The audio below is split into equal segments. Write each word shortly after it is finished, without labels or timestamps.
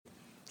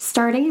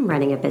Starting and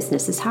running a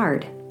business is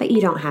hard, but you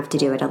don't have to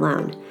do it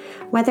alone.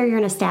 Whether you're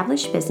an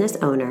established business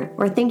owner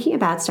or thinking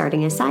about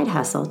starting a side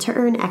hustle to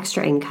earn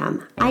extra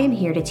income, I am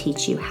here to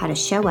teach you how to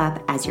show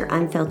up as your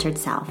unfiltered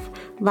self,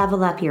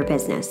 level up your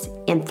business,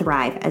 and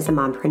thrive as a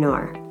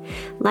mompreneur.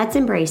 Let's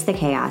embrace the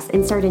chaos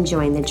and start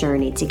enjoying the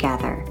journey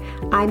together.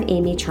 I'm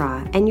Amy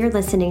Traw, and you're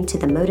listening to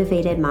the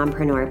Motivated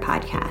Mompreneur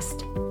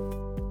Podcast.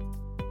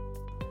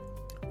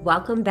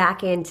 Welcome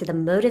back into the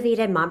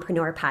Motivated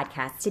Mompreneur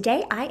Podcast.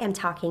 Today I am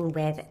talking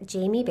with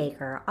Jammie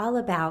Baker all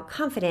about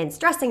confidence,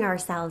 dressing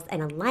ourselves,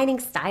 and aligning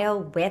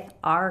style with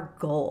our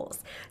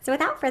goals. So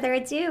without further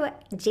ado,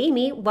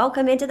 Jammie,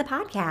 welcome into the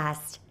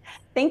podcast.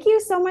 Thank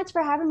you so much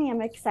for having me.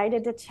 I'm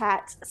excited to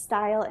chat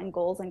style and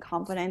goals and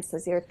confidence.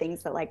 Those are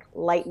things that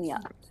light me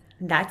up.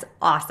 That's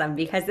awesome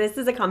because this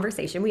is a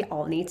conversation we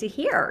all need to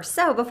hear.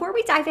 So before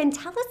we dive in,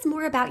 tell us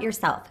more about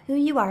yourself, who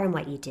you are and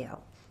what you do.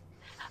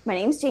 My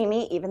name's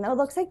Jammie, even though it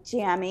looks like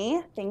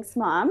Jammie. Thanks,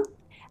 Mom.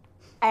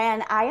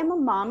 And I am a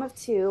mom of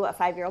two, a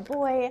 5-year-old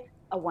boy,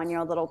 a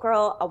 1-year-old little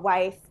girl, a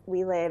wife.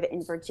 We live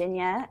in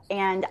Virginia,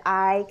 and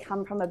I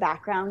come from a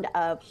background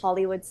of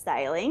Hollywood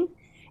styling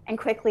and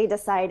quickly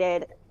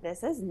decided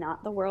this is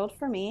not the world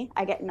for me.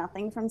 I get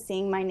nothing from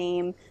seeing my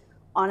name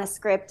on a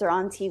script or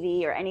on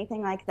TV or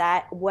anything like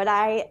that. What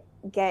I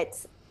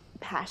get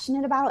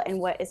passionate about and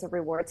what is a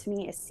reward to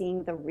me is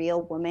seeing the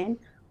real woman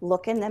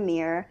look in the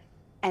mirror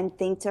and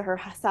think to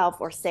herself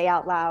or say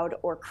out loud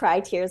or cry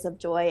tears of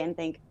joy and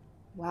think,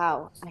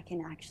 wow, I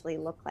can actually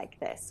look like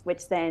this,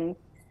 which then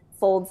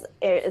folds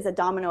as a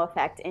domino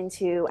effect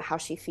into how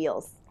she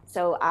feels.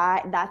 So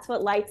that's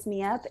what lights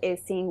me up, is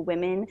seeing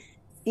women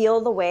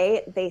feel the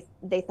way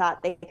they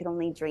thought they could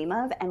only dream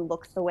of and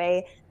look the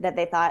way that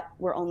they thought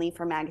were only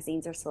for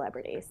magazines or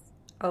celebrities.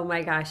 Oh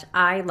my gosh,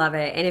 I love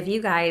it. And if you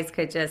guys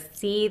could just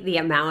see the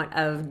amount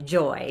of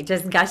joy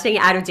just gushing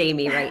out of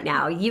Jammie right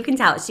now, you can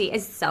tell she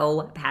is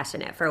so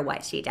passionate for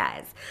what she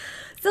does.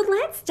 So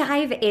let's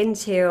dive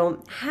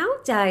into,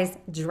 how does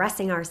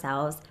dressing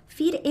ourselves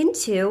feed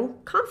into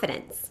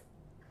confidence?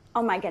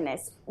 Oh my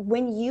goodness.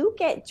 When you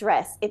get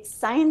dressed, it's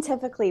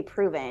scientifically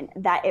proven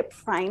that it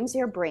primes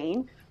your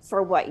brain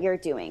for what you're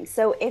doing.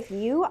 So if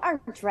you are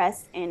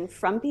dressed in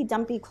frumpy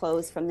dumpy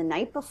clothes from the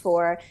night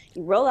before,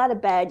 you roll out of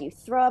bed, you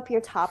throw up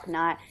your top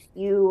knot,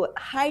 you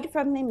hide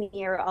from the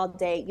mirror all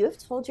day, you have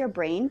told your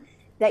brain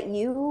that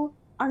you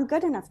aren't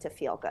good enough to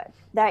feel good,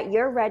 that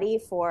you're ready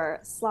for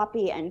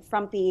sloppy and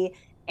frumpy,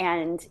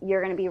 and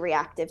you're going to be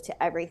reactive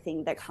to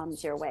everything that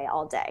comes your way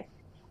all day.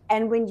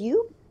 And when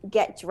you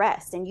get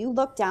dressed and you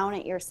look down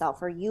at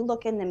yourself, or you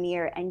look in the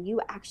mirror and you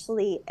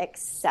actually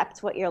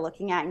accept what you're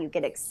looking at and you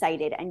get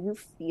excited and you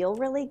feel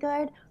really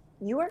good,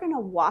 you are going to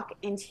walk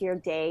into your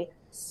day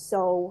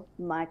so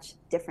much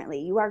differently.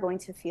 You are going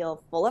to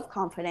feel full of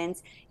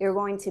confidence. You're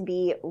going to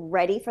be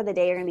ready for the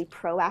day. You're going to be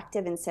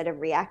proactive instead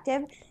of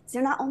reactive. So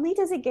not only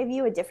does it give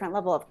you a different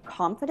level of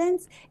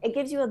confidence, it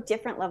gives you a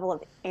different level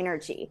of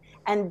energy.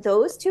 And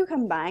those two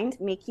combined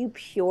make you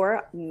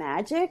pure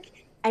magic,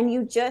 and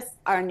you just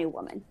are a new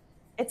woman.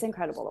 It's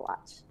incredible to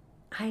watch.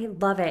 I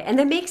love it. And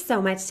that makes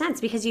so much sense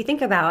because you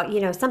think about,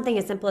 something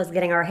as simple as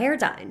getting our hair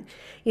done.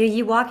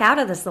 You walk out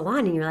of the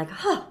salon and you're like,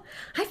 oh,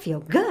 I feel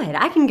good.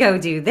 I can go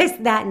do this,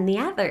 that, and the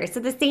other. So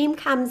the same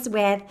comes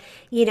with,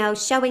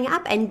 showing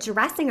up and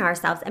dressing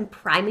ourselves and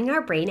priming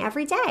our brain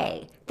every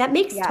day. That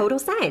makes total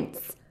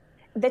sense.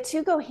 The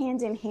two go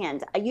hand in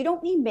hand. You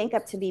don't need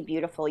makeup to be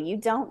beautiful. You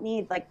don't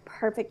need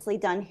perfectly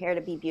done hair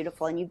to be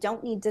beautiful, and you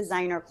don't need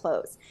designer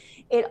clothes.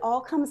 It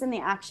all comes in the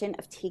action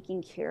of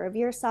taking care of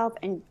yourself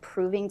and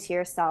proving to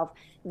yourself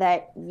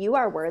that you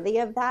are worthy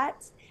of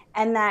that,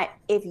 and that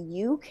if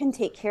you can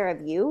take care of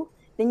you,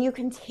 then you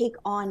can take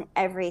on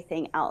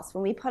everything else.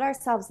 When we put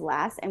ourselves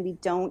last and we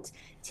don't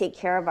take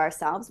care of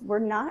ourselves, we're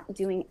not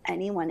doing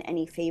anyone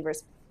any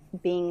favors,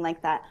 being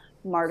like that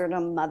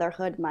martyrdom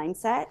motherhood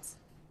mindset.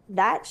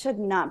 That should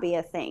not be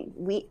a thing.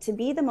 To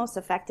be the most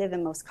effective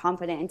and most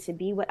confident, and to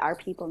be what our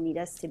people need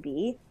us to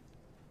be,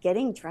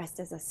 getting dressed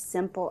is a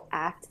simple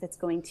act that's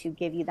going to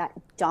give you that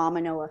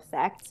domino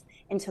effect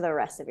into the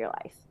rest of your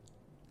life.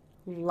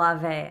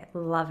 Love it.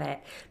 Love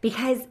it.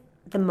 Because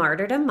the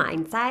martyrdom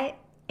mindset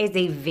is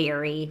a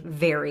very,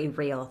 very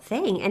real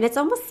thing. And it's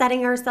almost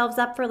setting ourselves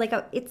up for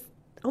it's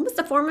almost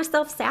a form of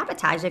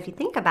self-sabotage if you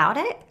think about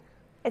it.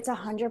 It's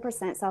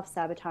 100%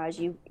 self-sabotage.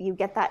 You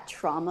get that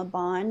trauma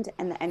bond,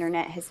 and the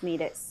internet has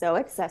made it so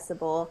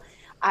accessible.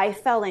 I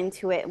fell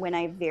into it when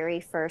I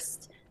very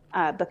first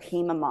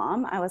became a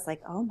mom. I was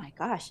like, oh my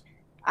gosh,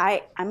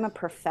 I'm a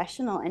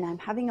professional and I'm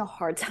having a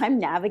hard time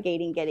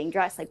navigating getting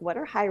dressed. What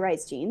are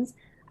high-rise jeans?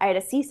 I had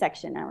a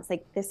C-section. I was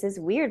like, this is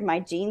weird. My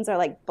jeans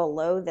are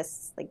below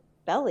this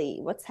belly.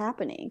 What's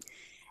happening?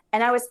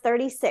 And I was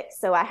 36.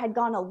 So I had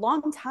gone a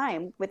long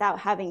time without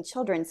having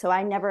children. So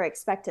I never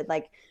expected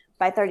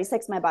by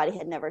 36, my body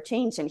had never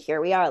changed. And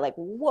here we are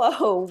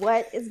whoa,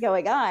 what is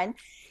going on?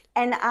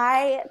 And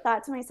I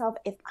thought to myself,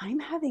 if I'm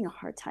having a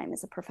hard time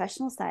as a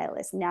professional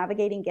stylist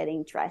navigating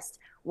getting dressed,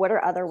 what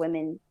are other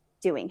women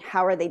doing?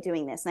 How are they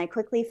doing this? And I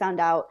quickly found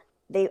out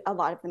a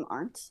lot of them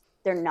aren't.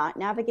 they're not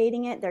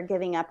navigating it, they're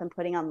giving up and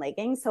putting on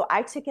leggings. So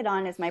I took it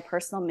on as my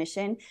personal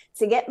mission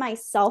to get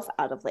myself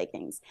out of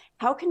leggings.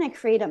 How can I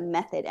create a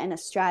method and a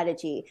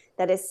strategy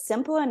that is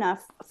simple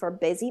enough for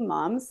busy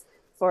moms,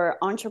 for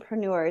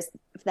entrepreneurs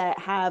that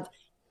have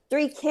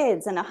 3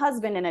 kids and a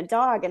husband and a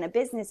dog and a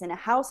business and a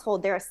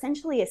household? They're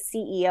essentially a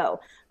CEO.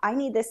 I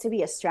need this to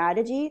be a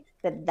strategy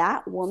that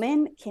that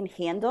woman can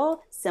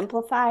handle,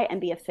 simplify,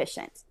 and be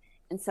efficient.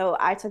 And so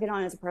I took it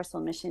on as a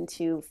personal mission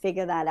to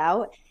figure that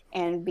out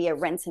and be a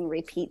rinse and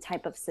repeat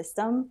type of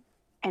system.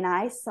 And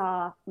I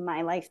saw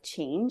my life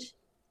change.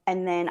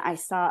 And then I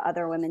saw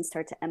other women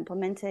start to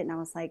implement it. And I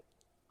was like,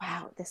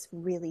 wow, this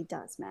really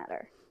does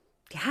matter.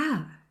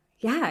 Yeah.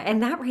 Yeah.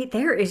 And that right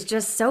there is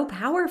just so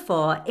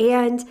powerful.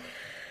 And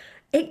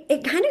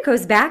it kind of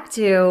goes back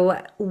to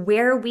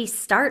where we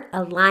start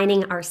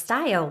aligning our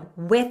style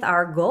with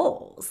our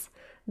goals.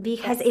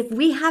 Because Yes. if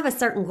we have a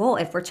certain goal,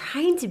 if we're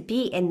trying to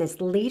be in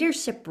this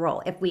leadership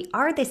role, if we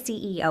are the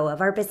CEO of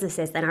our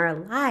businesses and our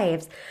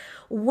lives,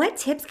 what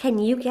tips can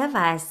you give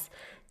us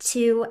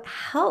to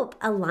help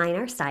align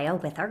our style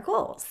with our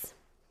goals?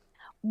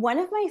 One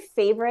of my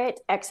favorite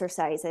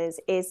exercises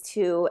is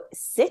to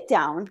sit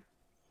down,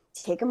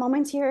 take a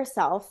moment to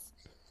yourself,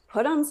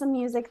 put on some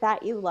music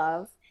that you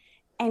love,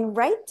 and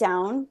write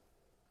down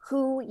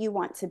who you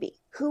want to be.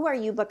 Who are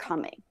you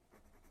becoming?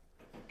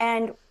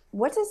 And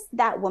what does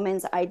that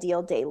woman's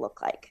ideal day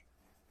look like?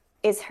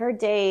 Is her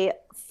day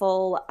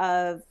full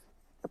of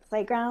the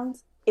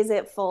playground? Is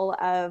it full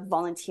of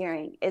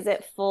volunteering? Is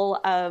it full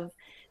of,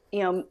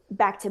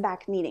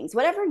 back-to-back meetings?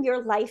 Whatever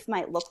your life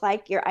might look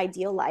like, your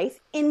ideal life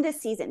in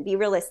this season, be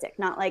realistic,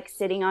 not like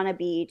sitting on a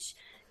beach,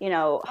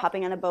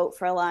 hopping on a boat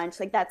for a lunch.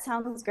 Like that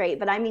sounds great,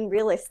 but I mean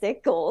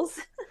realistic goals.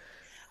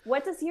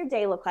 What does your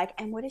day look like?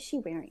 And what is she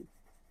wearing?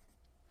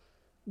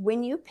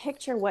 When you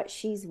picture what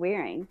she's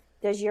wearing,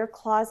 does your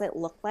closet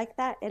look like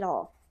that at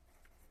all?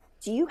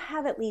 Do you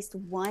have at least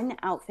one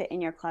outfit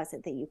in your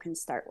closet that you can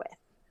start with?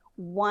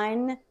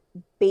 One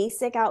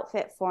basic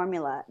outfit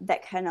formula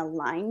that can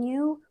align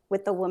you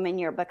with the woman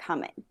you're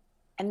becoming.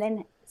 And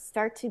then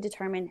start to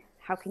determine,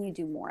 how can you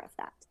do more of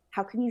that?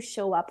 How can you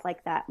show up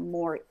like that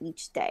more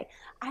each day?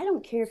 I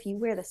don't care if you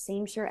wear the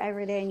same shirt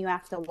every day and you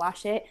have to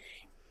wash it.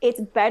 It's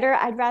better.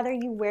 I'd rather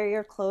you wear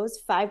your clothes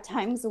 5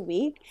 times a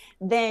week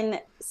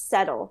than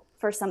settle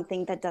for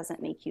something that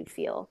doesn't make you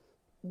feel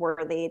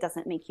worthy,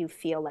 doesn't make you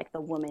feel like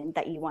the woman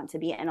that you want to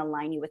be and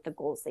align you with the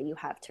goals that you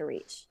have to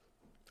reach.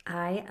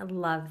 I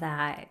love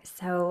that.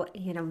 So,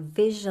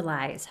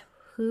 visualize,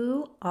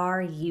 who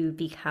are you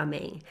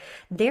becoming?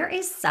 There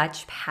is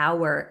such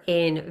power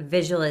in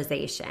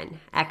visualization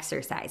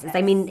exercises. Yes.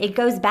 I mean, it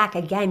goes back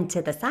again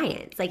to the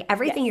science. Like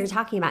everything Yes. you're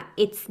talking about,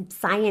 it's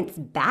science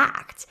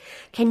backed.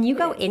 Can you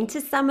go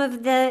into some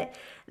of the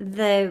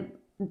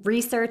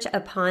research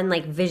upon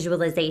like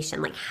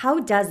visualization? Like how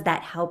does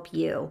that help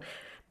you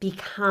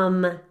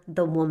become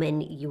the woman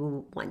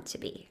you want to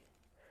be?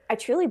 I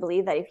truly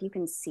believe that if you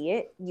can see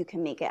it, you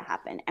can make it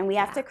happen. And we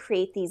have to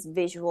create these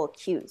visual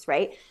cues,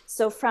 right?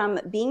 So from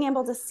being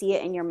able to see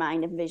it in your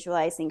mind and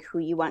visualizing who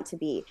you want to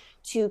be,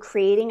 to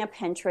creating a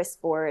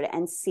Pinterest board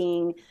and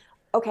seeing,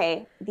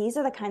 okay, these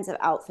are the kinds of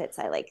outfits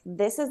I like.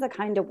 This is the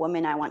kind of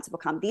woman I want to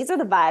become. These are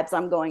the vibes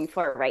I'm going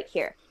for right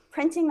here.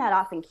 Printing that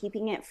off and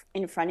keeping it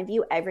in front of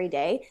you every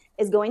day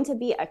is going to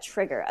be a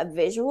trigger, a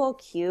visual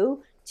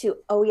cue to,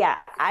 oh yeah,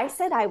 I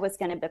said I was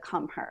going to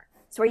become her.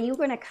 So are you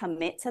going to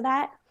commit to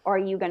that? Or are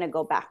you going to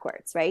go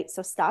backwards, right?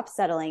 So stop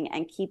settling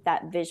and keep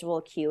that visual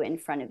cue in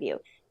front of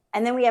you.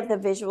 And then we have the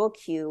visual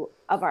cue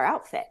of our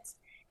outfit.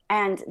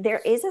 And there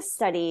is a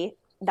study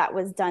that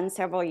was done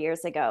several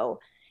years ago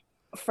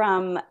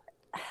from,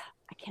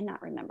 I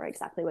cannot remember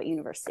exactly what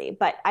university,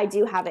 but I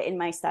do have it in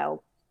my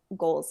style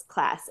goals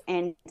class.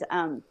 And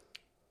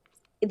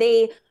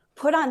they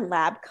put on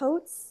lab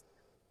coats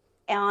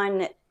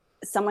on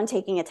someone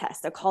taking a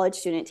test, a college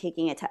student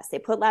taking a test. They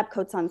put lab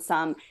coats on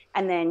some,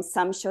 and then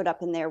some showed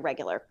up in their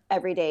regular,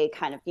 everyday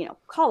kind of,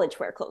 college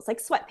wear clothes,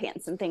 like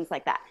sweatpants and things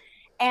like that.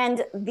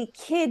 And the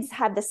kids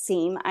had the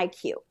same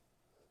IQ.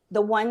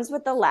 The ones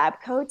with the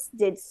lab coats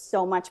did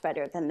so much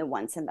better than the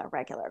ones in the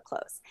regular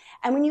clothes.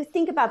 And when you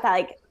think about that,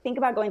 like think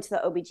about going to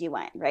the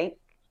OBGYN, right?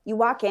 You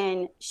walk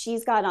in,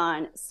 she's got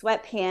on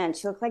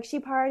sweatpants. She looked like she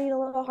partied a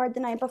little hard the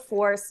night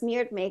before,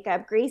 smeared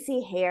makeup,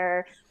 greasy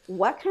hair.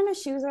 What kind of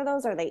shoes are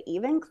those? Are they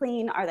even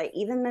clean? Are they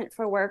even meant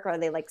for work? Or are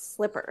they like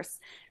slippers,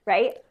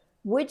 right?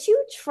 Would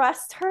you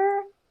trust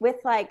her with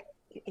like,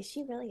 is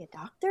she really a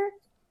doctor?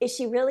 Is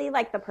she really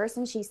like the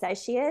person she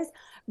says she is?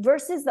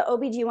 Versus the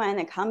OBGYN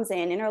that comes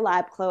in her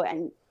lab coat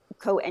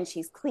and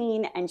she's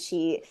clean and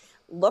she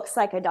looks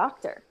like a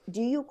doctor.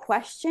 Do you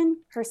question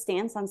her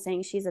stance on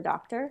saying she's a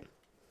doctor?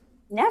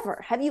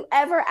 Never. Have you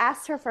ever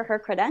asked her for her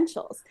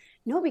credentials?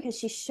 No, because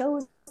she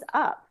shows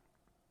up,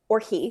 or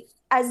he,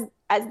 as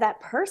that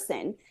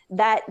person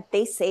that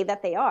they say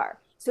that they are.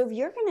 So if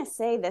you're going to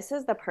say, this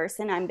is the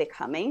person I'm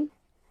becoming,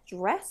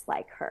 dress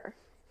like her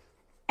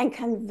and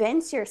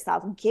convince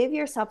yourself, give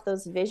yourself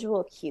those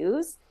visual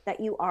cues that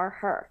you are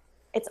her.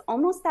 It's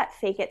almost that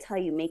fake it till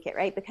you make it,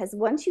 right? Because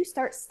once you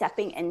start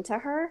stepping into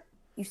her,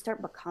 you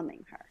start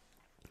becoming her.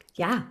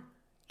 Yeah.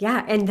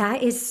 Yeah. And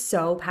that is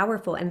so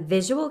powerful. And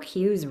visual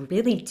cues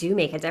really do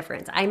make a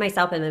difference. I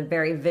myself am a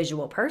very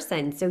visual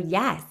person. So,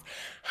 yes,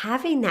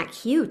 having that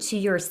cue to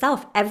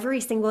yourself every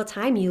single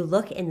time you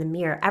look in the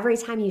mirror, every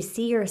time you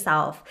see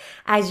yourself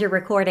as you're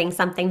recording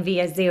something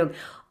via Zoom,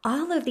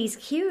 all of these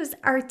cues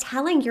are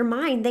telling your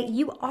mind that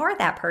you are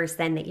that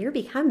person that you're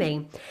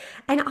becoming.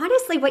 And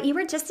honestly, what you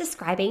were just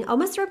describing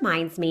almost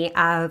reminds me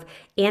of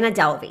Anna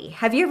Delvey.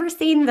 Have you ever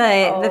seen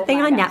the Oh thing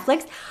my on gosh.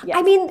 Netflix? I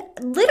Yes. mean,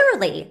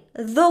 literally,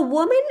 the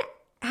woman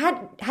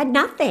had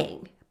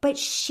nothing, but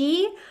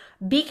she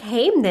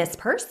became this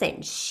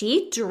person.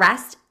 She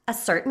dressed a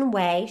certain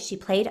way, she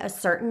played a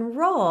certain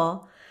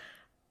role,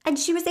 and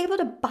she was able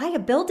to buy a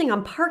building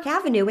on Park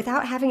Avenue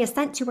without having a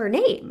cent to her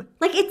name.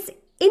 Like, it's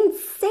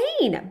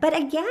insane. But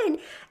again,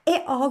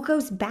 it all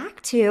goes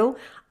back to,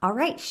 all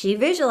right, she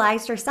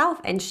visualized herself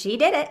and she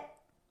did it.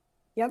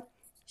 Yep.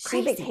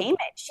 She Crazy. became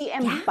it. She Yeah.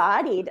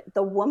 embodied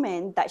the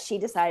woman that she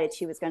decided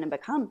she was going to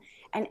become.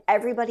 And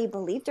everybody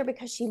believed her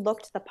because she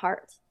looked the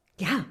part.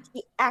 Yeah.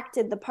 She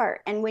acted the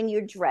part. And when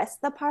you dress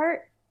the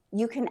part,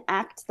 you can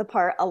act the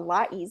part a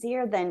lot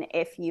easier than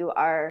if you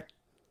are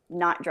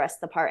not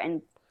dressed the part.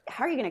 And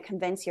how are you going to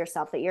convince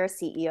yourself that you're a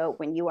CEO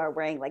when you are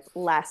wearing like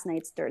last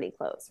night's dirty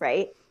clothes,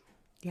 right?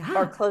 Or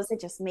Yeah. clothes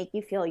that just make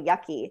you feel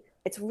yucky?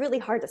 It's really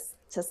hard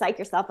to psych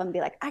yourself and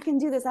be like, I can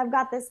do this. I've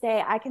got this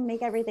day. I can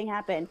make everything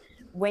happen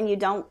when you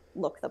don't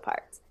look the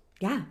part.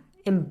 Yeah.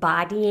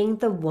 Embodying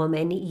the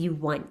woman you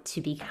want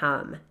to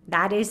become.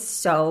 That is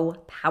so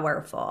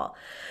powerful.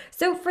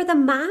 So, for the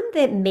mom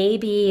that may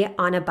be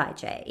on a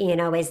budget,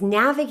 is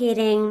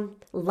navigating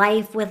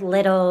life with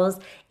littles,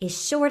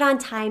 is short on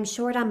time,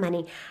 short on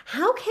money,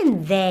 how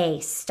can they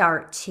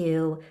start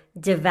to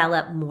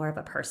develop more of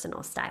a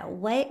personal style?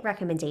 What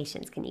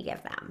recommendations can you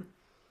give them?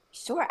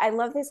 Sure. I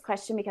love this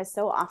question because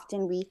so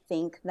often we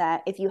think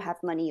that if you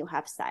have money, you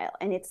have style.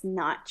 And it's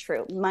not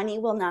true. Money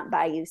will not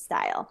buy you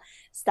style.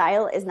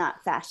 Style is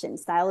not fashion.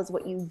 Style is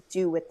what you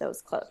do with those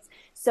clothes.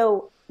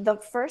 So the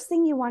first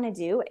thing you want to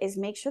do is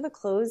make sure the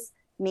clothes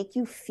make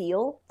you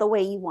feel the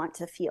way you want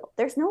to feel.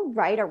 There's no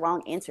right or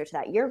wrong answer to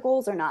that. Your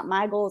goals are not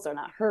my goals, are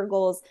not her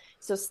goals.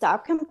 So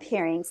stop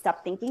comparing,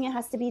 stop thinking it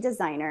has to be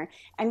designer,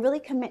 and really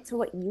commit to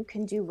what you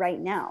can do right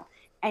now.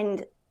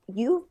 And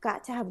you've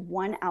got to have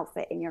one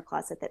outfit in your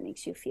closet that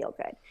makes you feel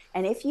good.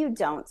 And if you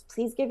don't,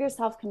 please give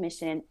yourself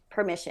permission.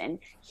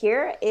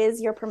 Here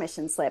is your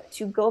permission slip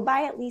to go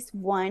buy at least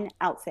one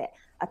outfit.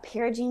 A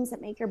pair of jeans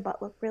that make your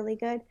butt look really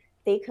good.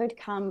 They could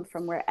come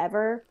from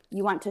wherever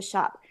you want to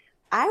shop.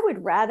 I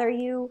would rather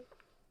you,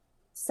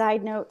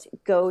 side note,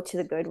 go to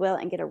the Goodwill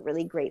and get a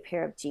really great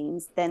pair of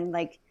jeans than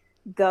like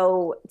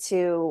go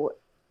to,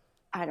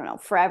 I don't know,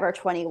 Forever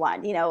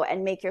 21,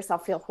 and make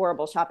yourself feel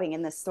horrible shopping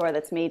in this store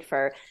that's made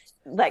for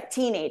like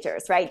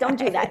teenagers, right? Don't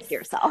do that to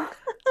yourself.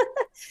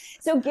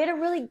 So get a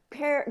really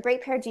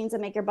great pair of jeans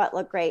that make your butt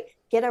look great.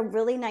 Get a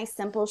really nice,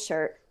 simple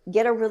shirt.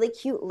 Get a really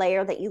cute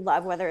layer that you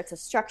love, whether it's a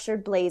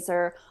structured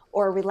blazer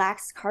or a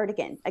relaxed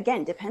cardigan.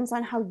 Again, depends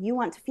on how you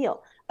want to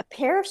feel. A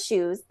pair of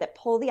shoes that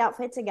pull the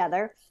outfit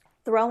together.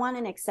 Throw on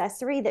an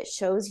accessory that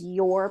shows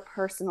your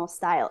personal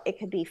style. It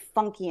could be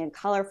funky and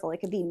colorful.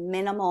 It could be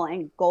minimal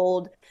and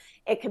gold.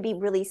 It could be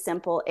really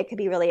simple. It could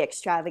be really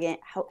extravagant.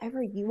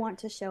 However you want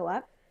to show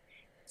up,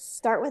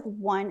 start with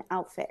one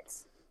outfit.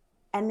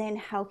 And then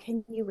how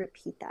can you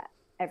repeat that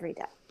every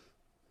day?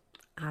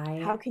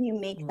 I How can you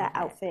make that love it.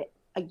 outfit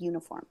a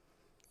uniform?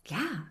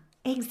 Yeah,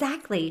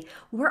 exactly.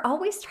 We're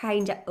always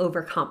trying to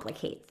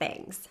overcomplicate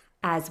things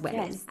as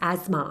women, Yes,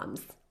 as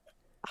moms.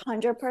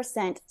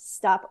 100%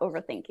 stop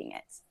overthinking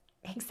it.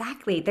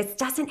 Exactly. This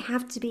doesn't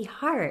have to be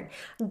hard.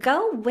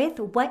 Go with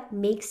what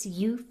makes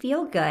you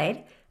feel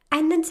good.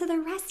 And then to the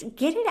rest,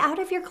 get it out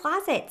of your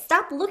closet.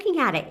 Stop looking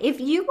at it.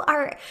 If you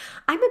are,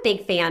 I'm a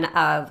big fan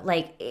of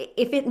like,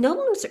 if it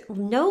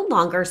no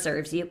longer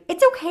serves you,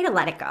 it's okay to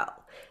let it go.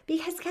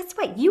 Because guess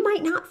what? You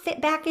might not fit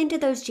back into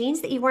those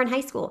jeans that you wore in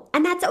high school.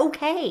 And that's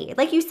okay.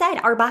 Like you said,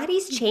 our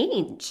bodies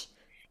change.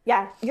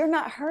 Yeah, you're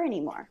not her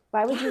anymore.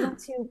 Why would you Yeah. want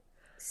to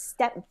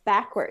step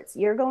backwards?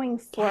 You're going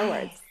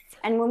forwards. Yes.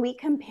 And when we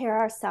compare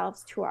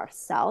ourselves to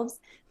ourselves,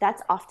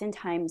 that's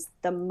oftentimes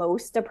the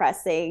most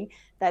depressing.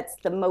 That's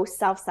the most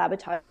self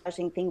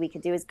sabotaging thing we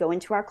could do is go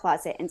into our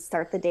closet and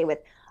start the day with,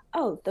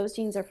 oh, those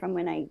jeans are from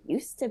when I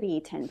used to be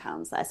 10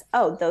 pounds less.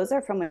 Oh, those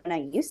are from when I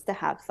used to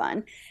have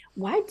fun.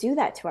 Why do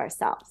that to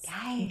ourselves?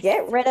 Yes.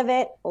 Get rid of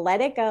it,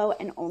 let it go,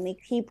 and only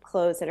keep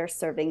clothes that are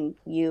serving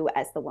you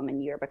as the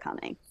woman you're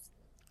becoming.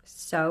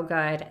 So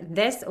good.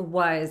 This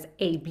was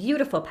a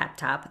beautiful pep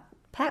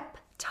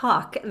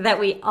talk that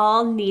we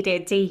all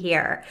needed to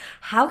hear.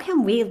 How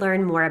can we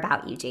learn more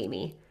about you,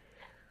 Jammie?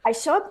 I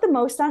show up the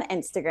most on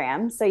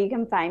Instagram, so you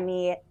can find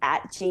me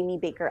at Jammie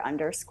Baker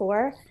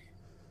underscore,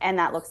 and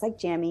that looks like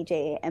Jammie,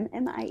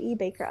 Jammie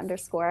Baker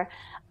underscore.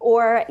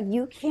 Or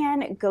you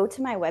can go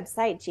to my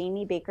website,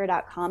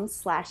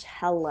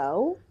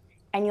 jammiebaker.com/hello,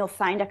 and you'll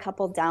find a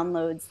couple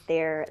downloads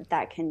there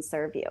that can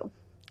serve you.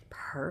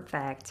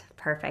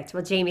 Perfect.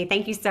 Well, Jammie,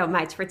 thank you so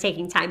much for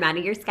taking time out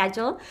of your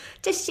schedule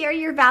to share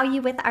your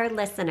value with our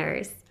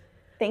listeners.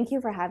 Thank you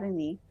for having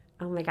me.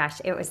 Oh my gosh,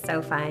 it was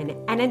so fun.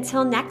 And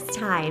until next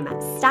time,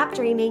 stop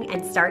dreaming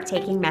and start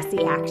taking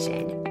messy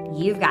action.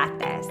 You've got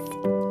this.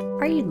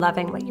 Are you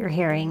loving what you're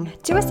hearing?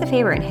 Do us a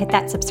favor and hit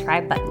that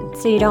subscribe button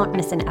so you don't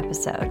miss an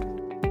episode.